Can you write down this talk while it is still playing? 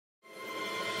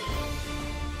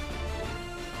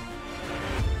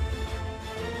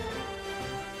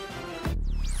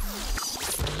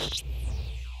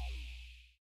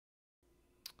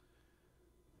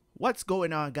What's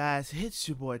going on, guys? It's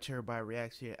your boy Terabyt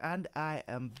Reacts here, and I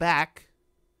am back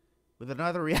with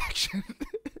another reaction.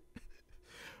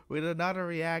 With another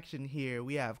reaction here.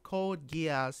 We have Code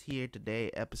Geass here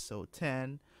today, episode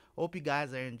 10. Hope you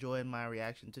guys are enjoying my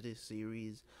reaction to this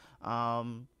series.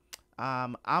 I'm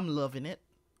loving it.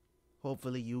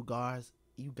 Hopefully you guys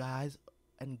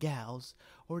and gals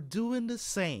are doing the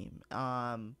same.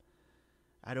 I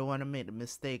don't want to make the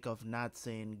mistake of not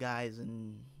saying guys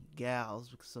and gals,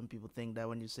 because some people think that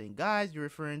when you're saying guys, you're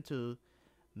referring to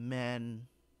men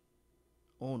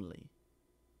only,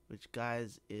 which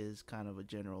guys is kind of a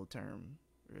general term,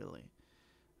 really.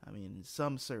 I mean, in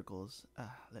some circles,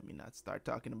 let me not start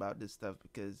talking about this stuff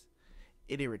because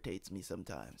it irritates me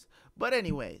sometimes. But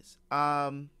anyways,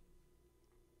 guys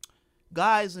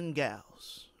and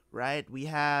gals, right? We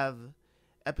have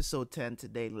episode 10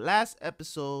 today. Last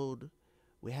episode,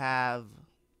 we have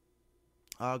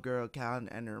our girl Callan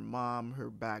and her mom.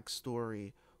 Her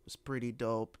backstory was pretty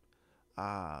dope.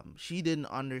 She didn't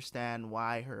understand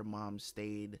why her mom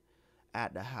stayed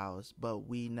at the house, but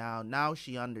now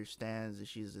she understands that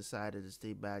she's decided to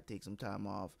stay back, take some time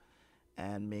off,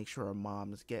 and make sure her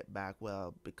moms get back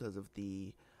well because of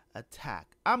the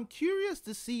attack. I'm curious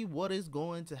to see what is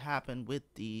going to happen with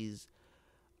these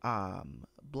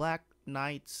Black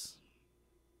Knights,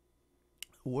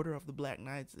 Order of the Black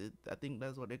Knights. I think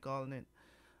that's what they're calling it.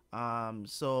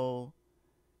 So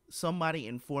somebody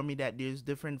informed me that there's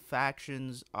different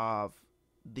factions of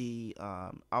the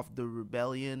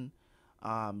rebellion,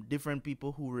 different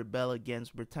people who rebel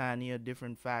against Britannia,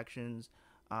 different factions.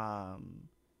 You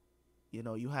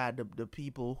know, you had the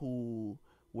people who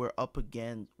were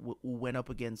who went up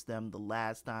against them the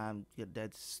last time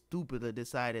that stupidly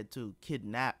decided to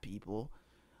kidnap people,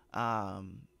 to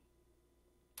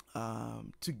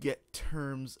get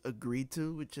terms agreed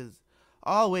to, which is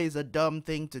always a dumb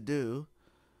thing to do.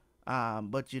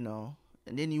 But you know,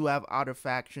 and then you have other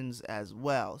factions as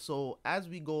well. So as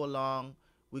we go along,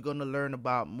 we're gonna learn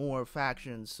about more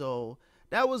factions. So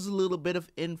that was a little bit of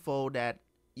info that,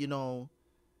 you know,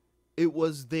 it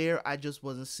was there. I just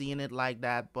wasn't seeing it like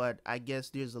that. But I guess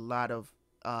there's a lot of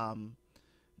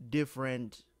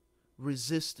different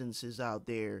resistances out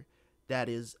there that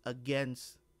is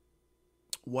against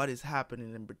what is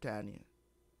happening in Britannia,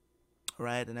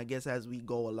 right? And I guess as we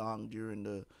go along during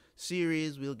the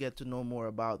series, we'll get to know more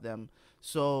about them.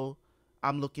 So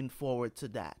I'm looking forward to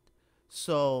that.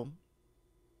 So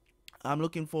I'm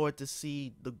looking forward to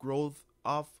see the growth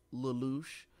of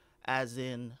Lelouch, as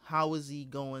in how is he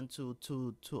going to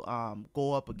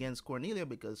go up against Cornelia,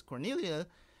 because Cornelia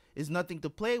is nothing to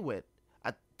play with.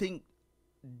 I think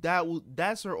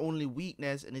that's her only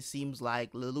weakness, and it seems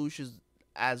like Lelouch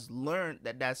has learned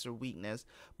that that's her weakness,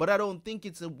 but I don't think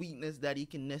it's a weakness that he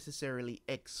can necessarily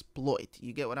exploit.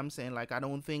 You get what I'm saying? Like, I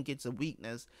don't think it's a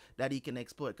weakness that he can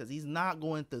exploit, because he's not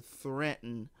going to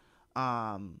threaten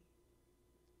oh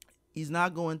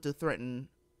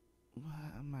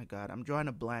my god, I'm drawing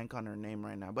a blank on her name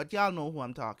right now, but y'all know who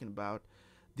I'm talking about,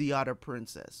 the other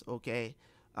princess, okay?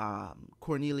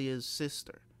 Cornelia's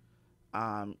sister.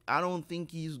 I don't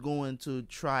think he's going to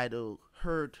try to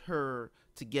hurt her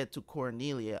to get to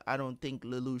Cornelia. I don't think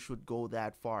Lelouch would go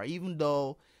that far, even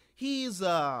though he's you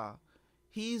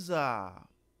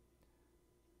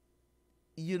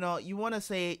know, you want to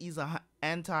say he's a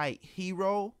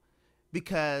anti-hero,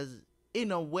 because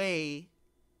in a way,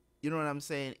 you know what I'm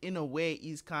saying, in a way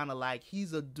he's kind of like,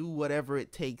 he's a do whatever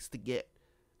it takes to get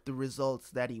the results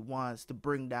that he wants to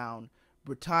bring down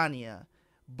Britannia.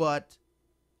 But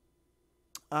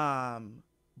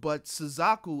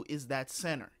Suzaku is that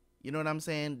center. You know what I'm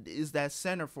saying? Is that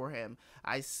center for him.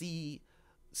 I see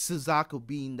Suzaku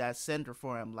being that center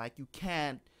for him. Like, you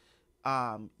can't,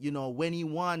 you know, when he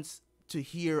wants to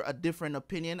hear a different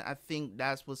opinion, I think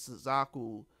that's what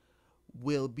Suzaku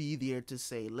will be there to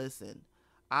say, listen,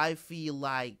 I feel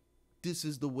like this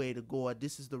is the way to go, or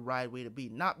this is the right way to be.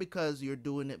 Not because you're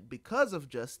doing it because of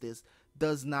justice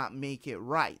does not make it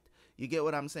right. You get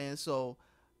what I'm saying? So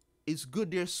it's good.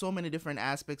 There's so many different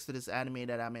aspects to this anime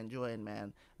that I'm enjoying,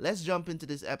 man. Let's jump into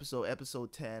this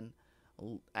episode 10,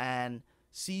 and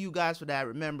see you guys for that.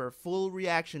 Remember, full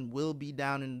reaction will be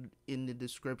down in the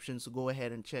description, so go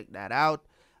ahead and check that out.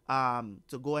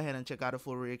 So go ahead and check out a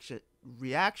full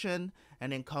reaction,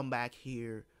 and then come back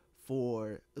here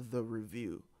for the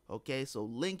review. Okay, so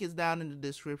link is down in the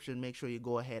description. Make sure you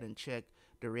go ahead and check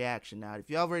the reaction. Now, if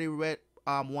you already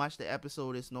watch the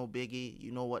episode, it's no biggie.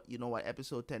 You know what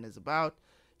episode 10 is about.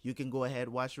 You can go ahead,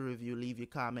 watch the review, leave your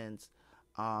comments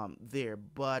there.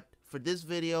 But for this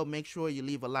video, make sure you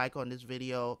leave a like on this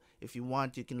video. If you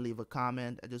want, you can leave a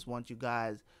comment. I just want you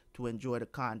guys to enjoy the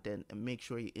content and make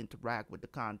sure you interact with the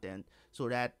content so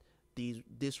that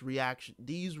these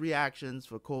reactions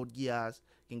for Code Geass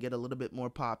can get a little bit more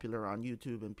popular on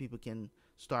YouTube and people can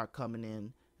start coming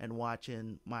in and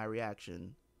watching my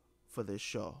reaction for this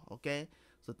show. Okay,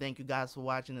 so thank you guys for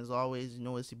watching. As always, you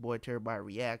know, it's your boy Terabyt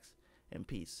Reacts, and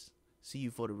peace. See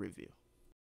you for the review.